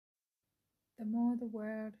The more the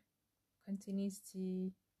world continues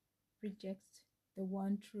to reject the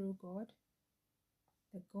one true God,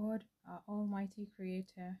 the God, our Almighty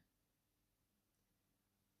Creator,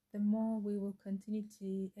 the more we will continue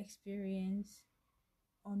to experience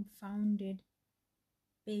unfounded,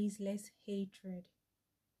 baseless hatred.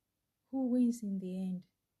 Who wins in the end?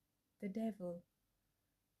 The devil,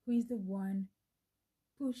 who is the one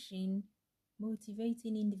pushing,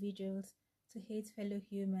 motivating individuals to hate fellow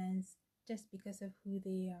humans just because of who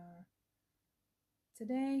they are.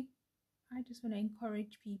 Today, I just want to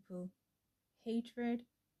encourage people. Hatred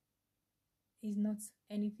is not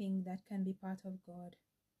anything that can be part of God.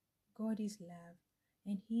 God is love,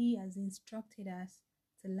 and He has instructed us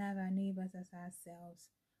to love our neighbors as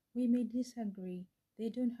ourselves. We may disagree. They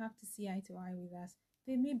don't have to see eye to eye with us.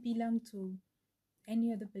 They may belong to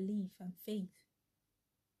any other belief and faith.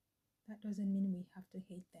 That doesn't mean we have to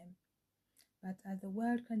hate them. But as the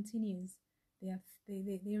world continues,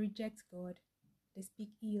 they reject God. They speak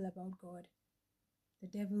ill about God. The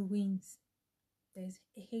devil wins. There's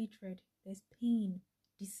hatred, there's pain,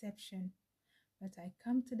 deception. But I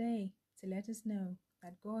come today to let us know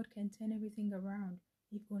that God can turn everything around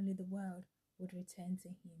if only the world would return to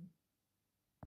Him.